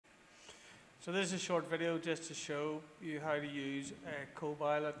So this is a short video just to show you how to use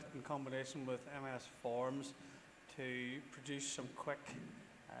Copilot in combination with MS Forms to produce some quick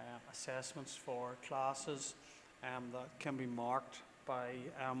assessments for classes that can be marked by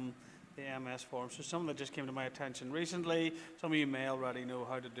the MS Forms. So something that just came to my attention recently. Some of you may already know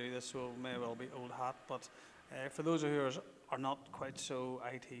how to do this, so it may well be old hat, but for those of you who are not quite so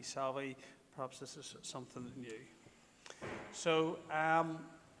IT savvy, perhaps this is something new. So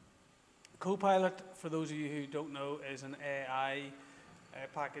Copilot, for those of you who don't know, is an AI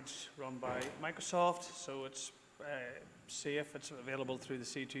package run by Microsoft. So it's safe, it's available through the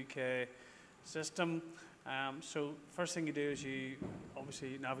C2K system. So first thing you do is you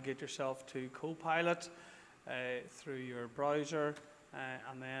obviously navigate yourself to Copilot through your browser,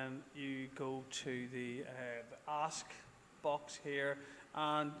 and then you go to the Ask box here.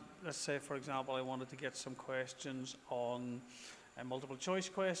 And let's say, for example, I wanted to get some questions on multiple choice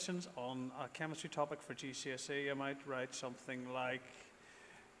questions on a chemistry topic for GCSE. I might write something like,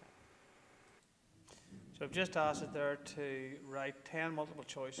 so I've just asked it there to write 10 multiple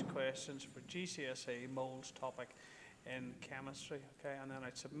choice questions for GCSE moles topic in chemistry, okay, and then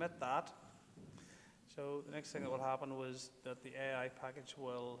I'd submit that. So the next thing that will happen was that the AI package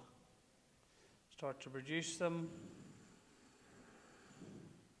will start to produce them,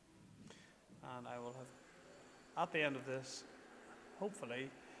 and I will have, at the end of this, hopefully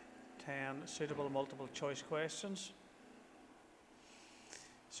 10 suitable multiple choice questions.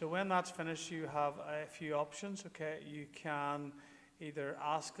 So when that's finished, you have a few options, okay? You can either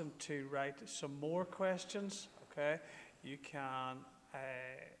ask them to write some more questions, okay? You can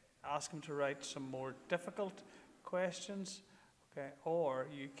ask them to write some more difficult questions, okay? Or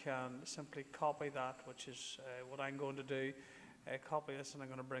you can simply copy that, which is what I'm going to do. Copy this, and I'm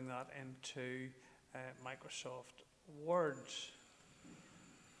going to bring that into Microsoft Word.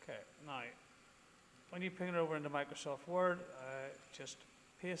 Okay, now, when you ping it over into Microsoft Word, just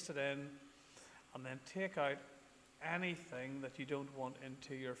paste it in, and then take out anything that you don't want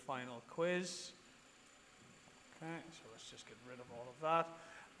into your final quiz. Okay, so let's just get rid of all of that.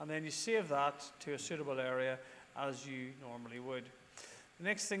 And then you save that to a suitable area as you normally would. The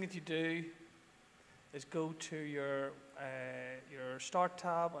next thing that you do is go to your Start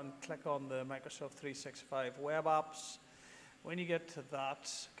tab and click on the Microsoft 365 web apps. When you get to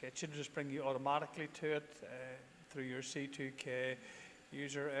that, okay, it should just bring you automatically to it through your C2K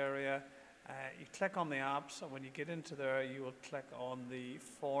user area. You click on the apps, and when you get into there, you will click on the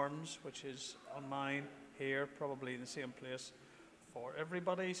forms, which is on mine here, probably in the same place for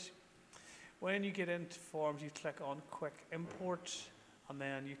everybody's. When you get into forms, you click on quick import, and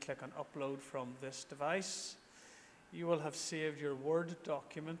then you click on upload from this device. You will have saved your Word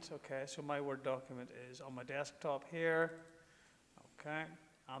document, okay, so my Word document is on my desktop here. Okay,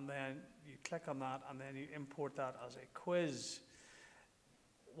 and then you click on that, and then you import that as a quiz.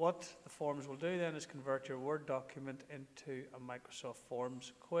 What the forms will do then is convert your Word document into a Microsoft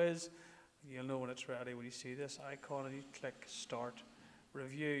Forms quiz. You'll know when it's ready when you see this icon, and you click Start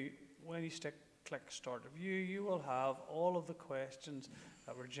Review. When you click Start Review, you will have all of the questions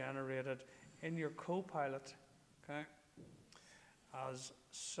that were generated in your Copilot, okay, as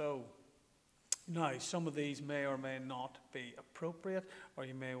so. Now, some of these may or may not be appropriate, or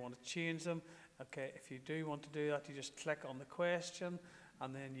you may want to change them. Okay, if you do want to do that, you just click on the question,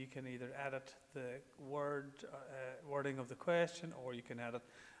 and then you can either edit the wording of the question, or you can edit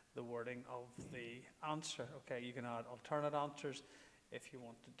the wording of the answer. Okay, you can add alternate answers if you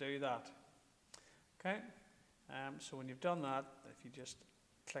want to do that. Okay, so when you've done that, if you just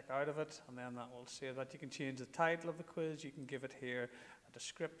click out of it, and then that will save that. You can change the title of the quiz. You can give it here a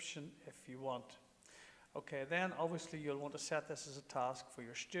description if you want. Okay, then obviously you'll want to set this as a task for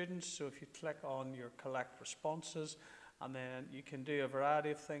your students. So if you click on your collect responses, and then you can do a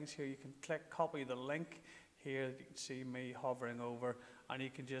variety of things here. You can click copy the link here. You can see me hovering over, and you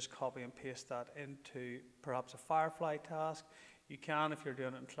can just copy and paste that into perhaps a Firefly task. You can, if you're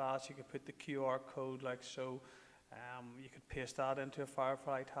doing it in class, you could put the QR code like so. You could paste that into a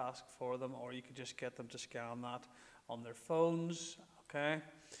Firefly task for them, or you could just get them to scan that on their phones, okay?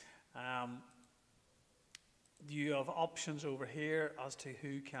 You have options over here as to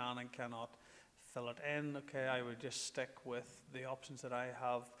who can and cannot fill it in, okay? I would just stick with the options that I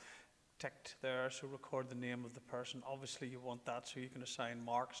have ticked there, so record the name of the person. Obviously you want that so you can assign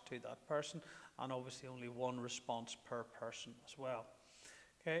marks to that person, and obviously only one response per person as well.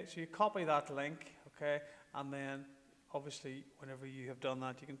 Okay, so you copy that link, okay, and then obviously whenever you have done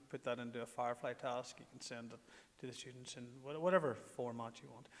that, you can put that into a Firefly task. You can send it to the students in whatever format you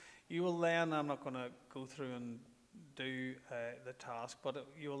want. You will then, I'm not going to go through and do the task, but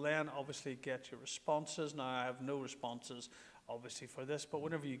you will then obviously get your responses. Now, I have no responses obviously for this, but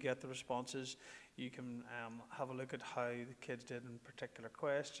whenever you get the responses, you can have a look at how the kids did in particular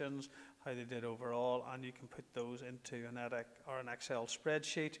questions, how they did overall, and you can put those into an EDX or an Excel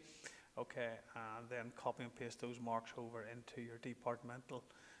spreadsheet, okay, and then copy and paste those marks over into your departmental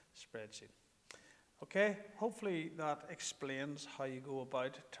spreadsheet. Okay, hopefully that explains how you go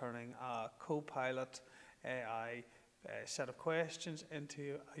about turning a Copilot AI set of questions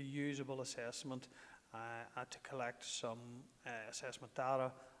into a usable assessment to collect some assessment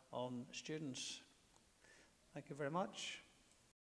data on students. Thank you very much.